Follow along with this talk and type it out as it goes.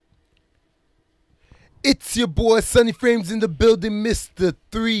It's your boy Sunny Frames in the building, Mr.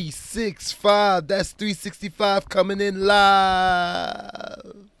 365. That's 365 coming in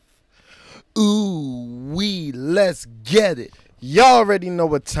live. Let's get it. Y'all already know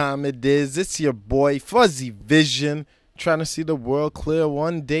what time it is. It's your boy Fuzzy Vision, trying to see the world clear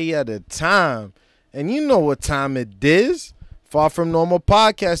one day at a time. And you know what time it is. Far From Normal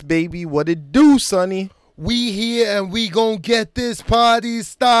Podcast, baby. What it do, Sonny? We here and we gon' get this party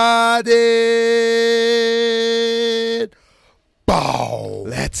started. Bow.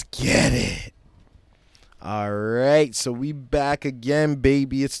 Let's get it. All right, so we back again,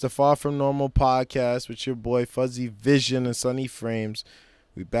 baby. It's the Far From Normal Podcast with your boy Fuzzy Vision and Sunny Frames.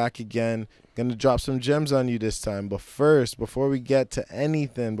 We back again. Gonna drop some gems on you this time. But first, before we get to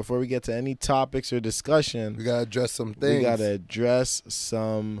anything, before we get to any topics or discussion, We gotta address some things. we gotta address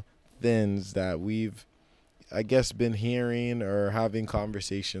some things that we've, I guess, been hearing or having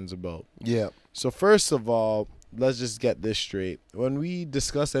conversations about. Yeah. So first of all, let's just get this straight. When we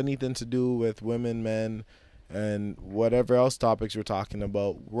discuss anything to do with women, men, and whatever else topics we're talking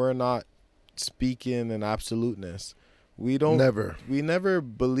about, we're not speaking in absoluteness. We never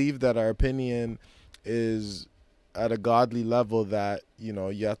believe that our opinion is at a godly level that, you know,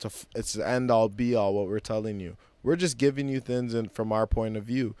 you have to, it's the end all be all what we're telling you. We're just giving you things from our point of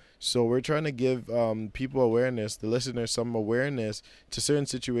view. So we're trying to give people awareness, the listeners some awareness to certain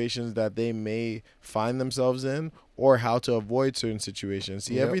situations that they may find themselves in or how to avoid certain situations.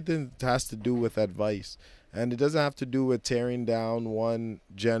 See, Yep. Everything has to do with advice. And it doesn't have to do with tearing down one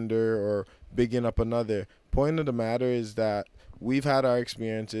gender or bigging up another. Point of the matter is that we've had our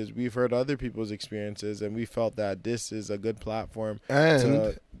experiences, we've heard other people's experiences, and we felt that this is a good platform to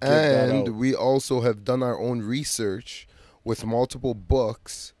get that out. And we also have done our own research with multiple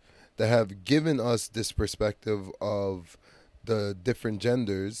books that have given us this perspective of the different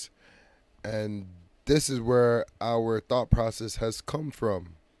genders. And this is where our thought process has come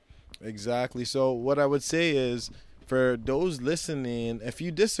from. Exactly. So what I would say is, for those listening, if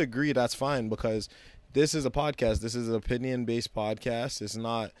you disagree, that's fine, because this is a podcast. This is an opinion-based podcast. It's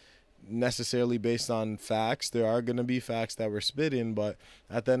not necessarily based on facts. There are going to be facts that we're spitting, but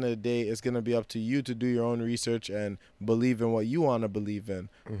at the end of the day, it's going to be up to you to do your own research and believe in what you want to believe in.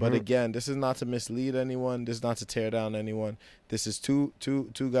 But again, this is not to mislead anyone. This is not to tear down anyone. This is two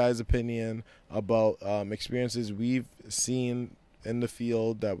guys' opinion about experiences we've seen in the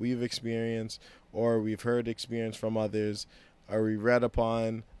field, that we've experienced or we've heard experience from others, or we read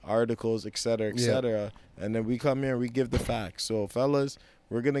upon articles, etc., etc. And then we come here and we give the facts. So fellas,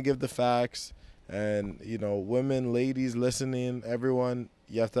 we're gonna give the facts. And, you know, women, ladies listening, everyone,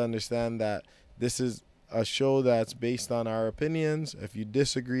 you have to understand that this is a show that's based on our opinions. If you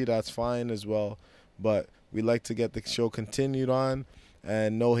disagree, that's fine as well, but we like to get the show continued on,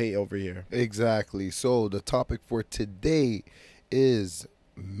 and no hate over here. Exactly. So the topic for today is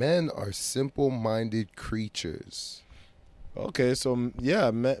men are simple-minded creatures. Okay, so yeah,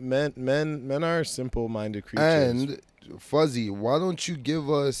 men are simple-minded creatures. And Fuzzy, why don't you give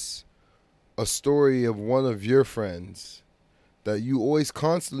us a story of one of your friends that you always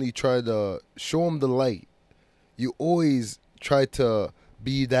constantly try to show him the light? You always try to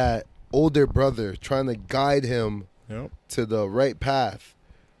be that older brother trying to guide him Yep. to the right path,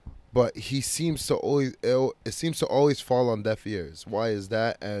 but it seems to always fall on deaf ears. Why is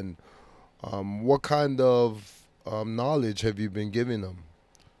that? And what kind of knowledge have you been giving them?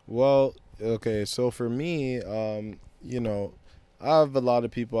 Well, okay, so for me, you know, I have a lot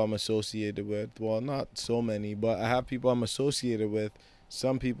of people I'm associated with. Well, not so many, but I have people I'm associated with.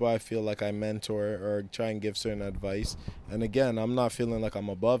 Some people I feel like I mentor or try and give certain advice. And again, I'm not feeling like I'm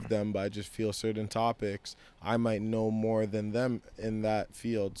above them, but I just feel certain topics I might know more than them in that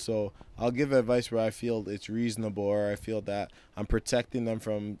field. So I'll give advice where I feel it's reasonable, or I feel that I'm protecting them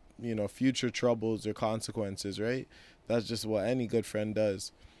from, you know, future troubles or consequences, right? That's just what any good friend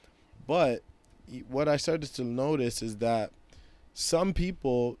does. But what I started to notice is that some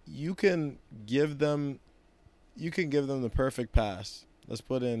people, you can give them the perfect pass. Let's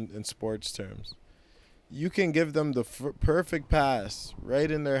put in sports terms. You can give them the perfect pass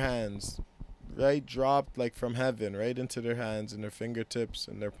right in their hands, right, dropped like from heaven, right into their hands and their fingertips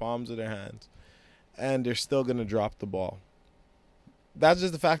and their palms of their hands, and they're still going to drop the ball. That's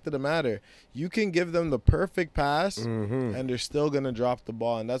just the fact of the matter. You can give them the perfect pass, and they're still going to drop the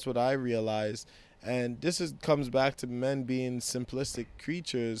ball, and that's what I realized. And comes back to men being simplistic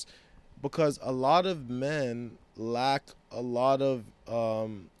creatures, because a lot of men lack a lot of,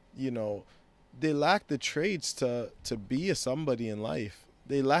 they lack the traits to be a somebody in life.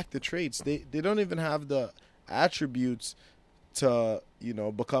 They lack the traits. They don't even have the attributes to, you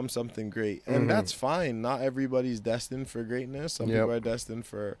know, become something great. And that's fine. Not everybody's destined for greatness. Some people are destined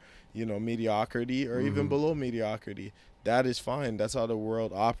for, you know, mediocrity or even below mediocrity. That is fine. That's how the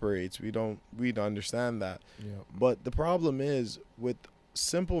world operates. We don't understand that. But the problem is with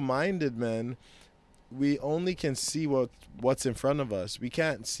simple-minded men, we only can see what's in front of us. We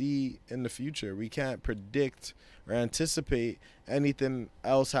can't see in the future. We can't predict or anticipate anything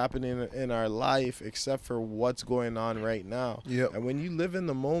else happening in our life except for what's going on right now. And when you live in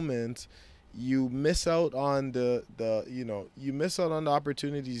the moment, you miss out on the you miss out on the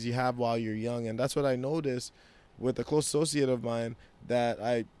opportunities you have while you're young. And that's what I noticed with a close associate of mine that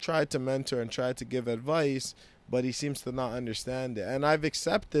I tried to mentor and tried to give advice, but he seems to not understand it. And I've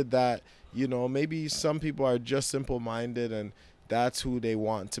accepted that, you know, maybe some people are just simple-minded and that's who they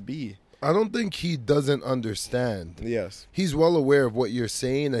want to be. I don't think he doesn't understand. Yes. He's well aware of what you're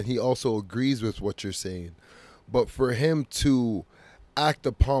saying, and he also agrees with what you're saying. But for him to act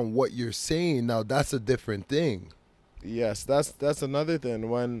upon what you're saying, now that's a different thing. Yes, that's another thing.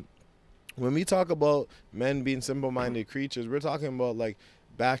 When we talk about men being simple-minded creatures, we're talking about, like,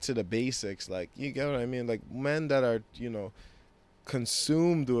 back to the basics. Like, you get what I mean? Like, men that are, you know,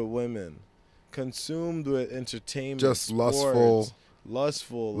 consumed with women, consumed with entertainment, just sports,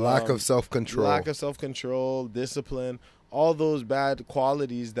 lustful, lack of self-control, discipline, all those bad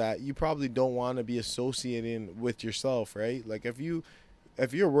qualities that you probably don't want to be associating with yourself, right? Like, if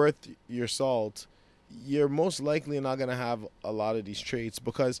you're worth your salt, you're most likely not going to have a lot of these traits,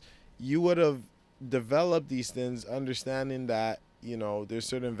 because you would have developed these things understanding that, you know, there's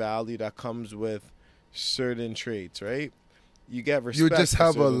certain value that comes with certain traits, right? You get respect. You just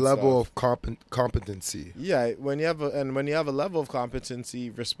have a level of competency. Yeah, when you have a level of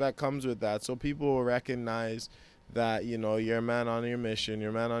competency, respect comes with that. So people will recognize that, you know, you're a man on your mission, you're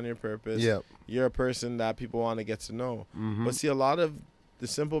a man on your purpose. Yep. You're a person that people want to get to know. But see, a lot of the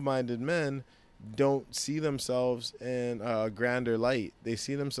simple-minded men don't see themselves in a grander light. They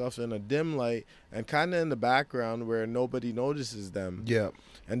see themselves in a dim light and kind of in the background where nobody notices them. Yeah.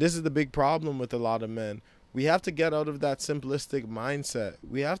 And this is the big problem with a lot of men. We have to get out of that simplistic mindset.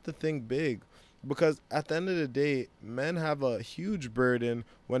 We have to think big, because at the end of the day, men have a huge burden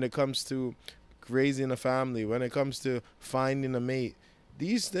when it comes to raising a family, when it comes to finding a mate.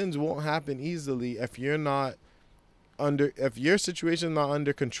 These things won't happen easily if you're not if your situation is not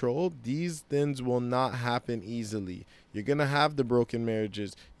under control. These things will not happen easily. You're gonna have the broken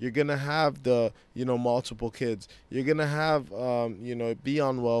marriages. You're gonna have the, you know, multiple kids. You're gonna have you know, be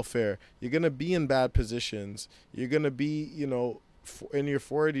on welfare. You're gonna be in bad positions. You're gonna be, you know, in your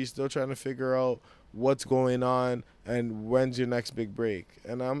 40s still trying to figure out what's going on and when's your next big break.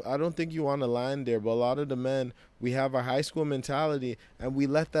 And I don't think you want to land there, but a lot of the men, we have our high school mentality and we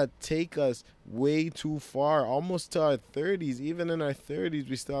let that take us way too far, almost to our 30s. Even in our 30s,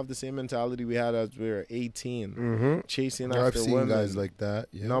 we still have the same mentality we had as we were 18, chasing after I've seen women. guys like that.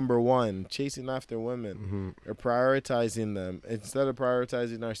 Yeah. Number one, chasing after women, or prioritizing them instead of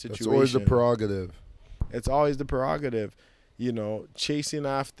prioritizing our situation. It's always the prerogative. It's always the prerogative. You know, chasing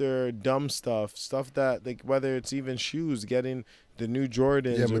after dumb stuff that, like, whether it's even shoes, getting the new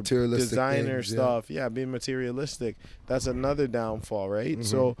Jordans, or designer stuff. Yeah, being materialistic. That's another downfall, right?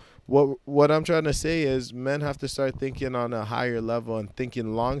 So what I'm trying to say is men have to start thinking on a higher level and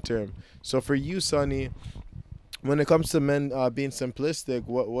thinking long term. So for you, Sonny, when it comes to men being simplistic,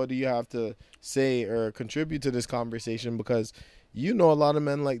 what do you have to say or contribute to this conversation? Because you know a lot of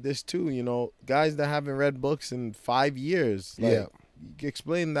men like this too, you know, guys that haven't read books in 5 years. Like,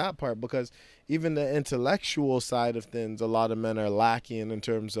 explain that part, because even the intellectual side of things, a lot of men are lacking in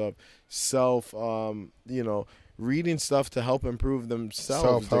terms of self, you know, reading stuff to help improve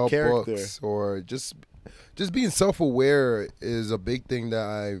themselves, their character. Books, or just being self-aware is a big thing that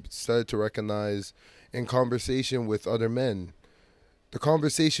I started to recognize in conversation with other men. The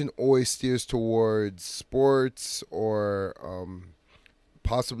conversation always steers towards sports or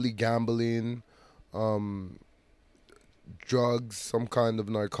possibly gambling, drugs, some kind of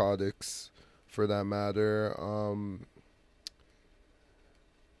narcotics for that matter.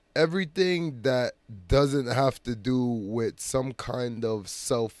 Everything that doesn't have to do with some kind of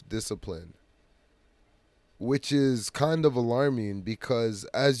self-discipline, which is kind of alarming, because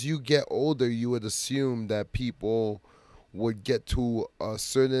as you get older, you would assume that people would get to a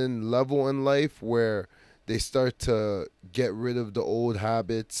certain level in life where they start to get rid of the old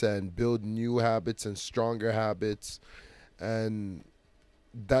habits and build new habits and stronger habits. And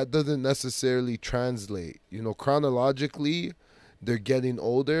that doesn't necessarily translate. You know, chronologically, they're getting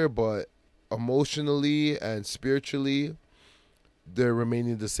older, but emotionally and spiritually, they're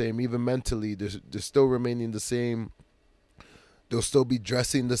remaining the same. Even mentally, they're still remaining the same. They'll still be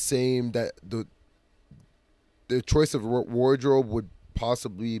dressing the same. That their choice of wardrobe would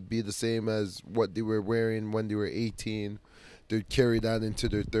possibly be the same as what they were wearing when they were 18. They'd carry that into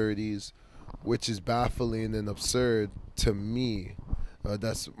their 30s, which is baffling and absurd to me.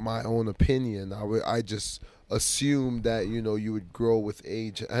 That's my own opinion. I just assume that you would grow with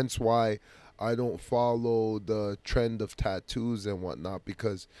age. Hence why I don't follow the trend of tattoos and whatnot,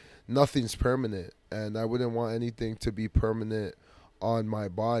 because nothing's permanent, and I wouldn't want anything to be permanent on my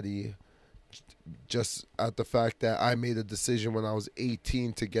body. Just at the fact that I made a decision when I was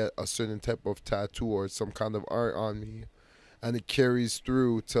 18 to get a certain type of tattoo or some kind of art on me, and it carries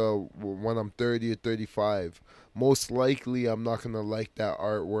through to when I'm 30 or 35. Most likely, I'm not going to like that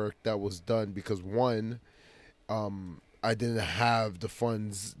artwork that was done because, one, I didn't have the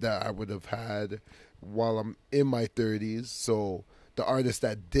funds that I would have had while I'm in my 30s. So the artists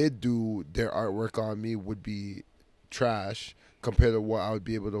that did do their artwork on me would be trash compared to what I would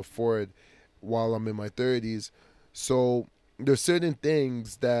be able to afford while I'm in my 30s. So there's certain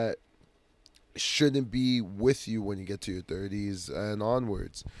things that shouldn't be with you when you get to your 30s and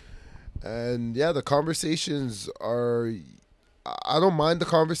onwards. And yeah, the conversations are, I don't mind the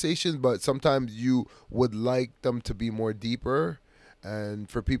conversations, but sometimes you would like them to be more deeper and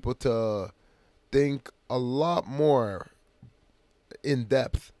for people to think a lot more in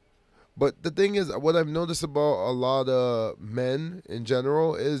depth. But the thing is, what I've noticed about a lot of men in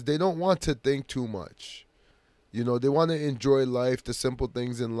general is they don't want to think too much. They want to enjoy life, the simple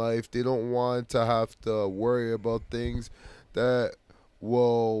things in life. They don't want to have to worry about things that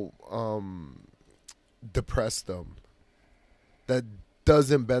will depress them. That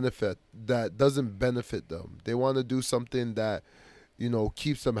doesn't benefit them. They want to do something that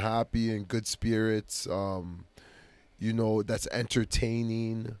keeps them happy and good spirits. That's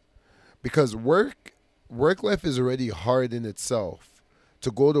entertaining, because work life is already hard in itself.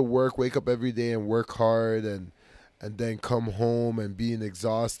 To go to work, wake up every day and work hard, and then come home and being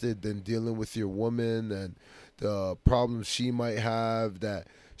exhausted, then dealing with your woman and the problems she might have that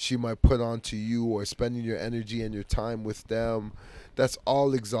she might put onto you, or spending your energy and your time with them. That's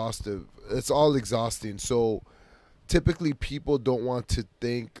all exhaustive. It's all exhausting. So typically people don't want to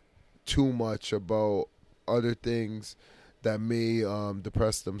think too much about other things that may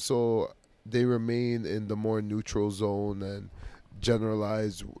depress them. So they remain in the more neutral zone and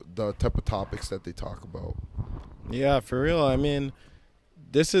generalize the type of topics that they talk about. Yeah, for real. I mean,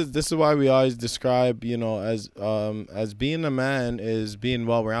 this is why we always describe, as being a man is being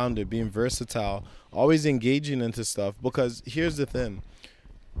well-rounded, being versatile, always engaging into stuff. Because here's the thing.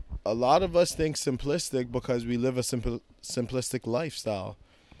 A lot of us think simplistic because we live a simplistic lifestyle.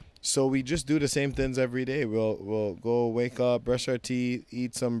 So we just do the same things every day. We'll go wake up, brush our teeth,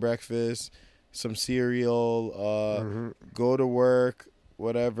 eat some breakfast, some cereal, go to work,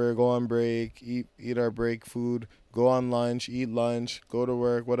 whatever, go on break, eat our break food, go on lunch, eat lunch, go to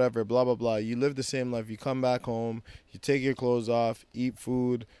work, whatever, blah, blah, blah. You live the same life. You come back home, you take your clothes off, eat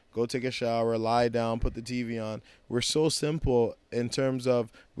food, go take a shower, lie down, put the TV on. We're so simple in terms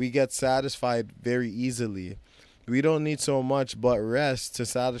of we get satisfied very easily. We don't need so much but rest to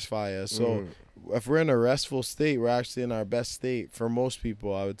satisfy us. So if we're in a restful state, we're actually in our best state for most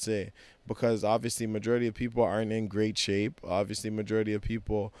people, I would say. Because obviously majority of people aren't in great shape. Obviously majority of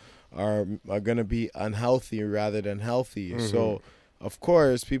people are going to be unhealthy rather than healthy. So of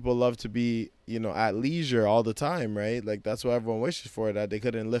course people love to be, at leisure all the time, right? Like that's what everyone wishes for, that they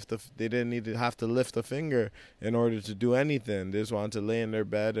didn't need to have to lift a finger in order to do anything. They just wanted to lay in their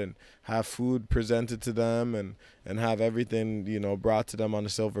bed and have food presented to them and have everything, brought to them on a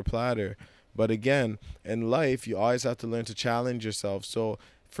silver platter. But again, in life, you always have to learn to challenge yourself. So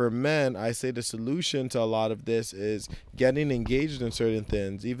for men, I say the solution to a lot of this is getting engaged in certain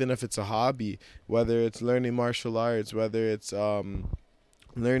things, even if it's a hobby, whether it's learning martial arts, whether it's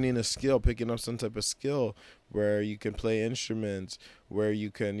learning a skill, picking up some type of skill where you can play instruments, where you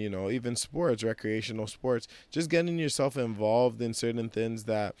can, even sports, recreational sports, just getting yourself involved in certain things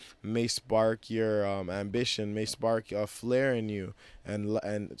that may spark your ambition, may spark a flare in you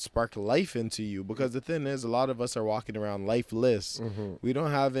and spark life into you. Because the thing is, a lot of us are walking around lifeless. We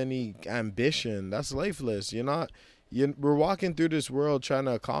don't have any ambition. That's lifeless. We're walking through this world trying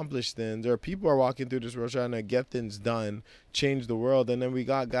to accomplish things, or people are walking through this world trying to get things done, change the world, and then we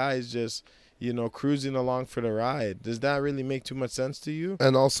got guys just, cruising along for the ride. Does that really make too much sense to you?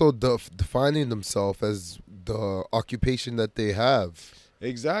 And also defining themselves as the occupation that they have.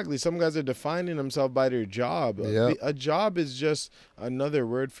 Exactly. Some guys are defining themselves by their job. Yeah. A job is just another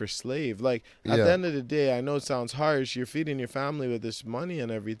word for slave. Like, at the end of the day, I know it sounds harsh. You're feeding your family with this money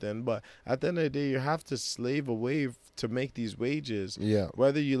and everything, but at the end of the day, you have to slave away to make these wages. Yeah.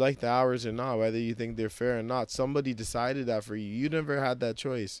 Whether you like the hours or not, whether you think they're fair or not, somebody decided that for you. You never had that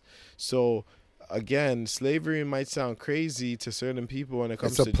choice. So again, slavery might sound crazy to certain people when it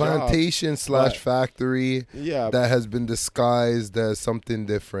comes It's to a plantation jobs, slash but factory yeah, that has been disguised as something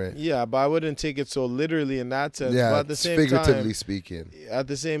different. yeah, but I wouldn't take it so literally in that sense. Yeah, But at the it's same figuratively time, speaking.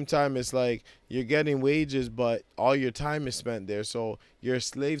 it's like you're getting wages, but all your time is spent there. So you're a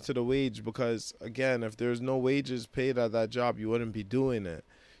slave to the wage because, again, if there's no wages paid at that job, you wouldn't be doing it.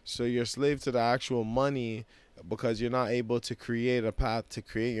 So you're a slave to the actual money because you're not able to create a path to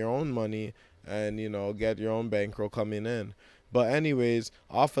create your own money and, you know, get your own bankroll coming in. But anyways,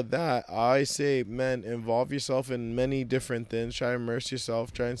 off of that, I say, man, involve yourself in many different things. Try to immerse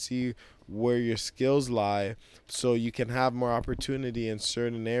yourself. Try and see where your skills lie so you can have more opportunity in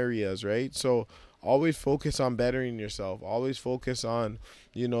certain areas, right? So always focus on bettering yourself. Always focus on,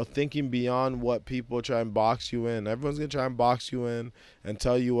 you know, thinking beyond what people try and box you in. Everyone's going to try and box you in and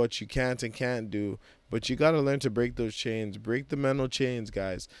tell you what you can't and can't do. But you got to learn to break those chains. Break the mental chains,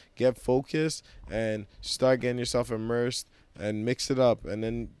 guys. Get focused and start getting yourself immersed and mix it up and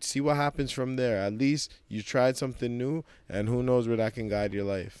then see what happens from there. At least you tried something new, and who knows where that can guide your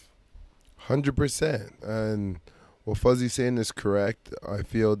life. 100%. And what Fuzzy's saying is correct. I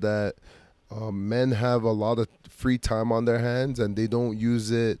feel that men have a lot of free time on their hands and they don't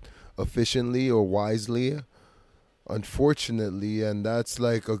use it efficiently or wisely, unfortunately. And that's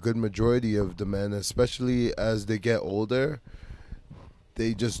like a good majority of the men, especially as they get older.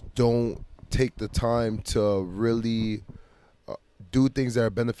 They just don't take the time to really do things that are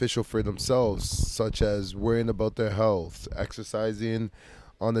beneficial for themselves, such as worrying about their health, exercising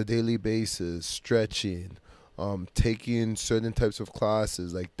on a daily basis, stretching, taking certain types of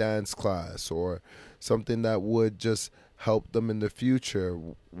classes like dance class or something that would just help them in the future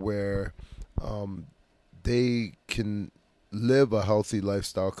where they can live a healthy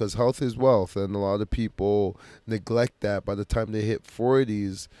lifestyle, because health is wealth, and a lot of people neglect that. By the time they hit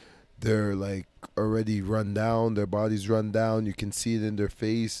 40s, they're like already run down, their body's run down, you can see it in their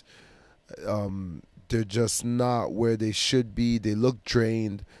face. They're just not where they should be. They look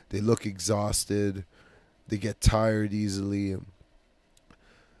drained, they look exhausted, they get tired easily.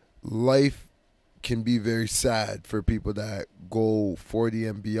 Life can be very sad for people that go 40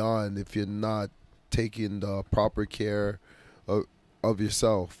 and beyond if you're not taking the proper care of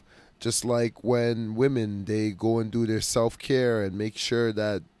yourself. Just like when women, they go and do their self-care and make sure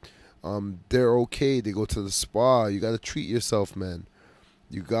that they're okay. They go to the spa. You got to treat yourself, man.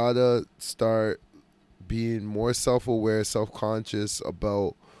 You got to start being more self-aware, self-conscious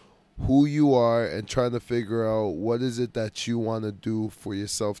about who you are and trying to figure out what is it that you want to do for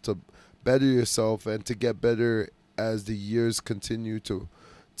yourself to better yourself and to get better as the years continue to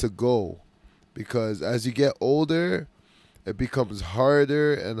go. Because as you get older, it becomes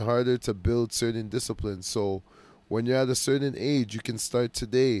harder and harder to build certain disciplines. So when you're at a certain age, you can start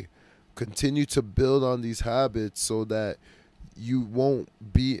today. Continue to build on these habits so that you won't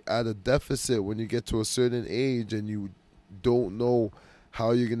be at a deficit when you get to a certain age and you don't know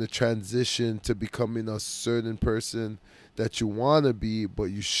how you're going to transition to becoming a certain person that you want to be, but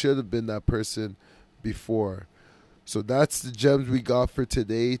you should have been that person before. So that's the gems we got for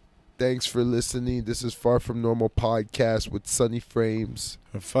today. Thanks for listening. This is Far From Normal Podcast with Sunny Frames.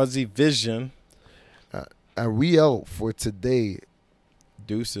 A Fuzzy Vision. And we out for today.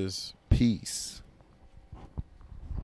 Deuces. Peace.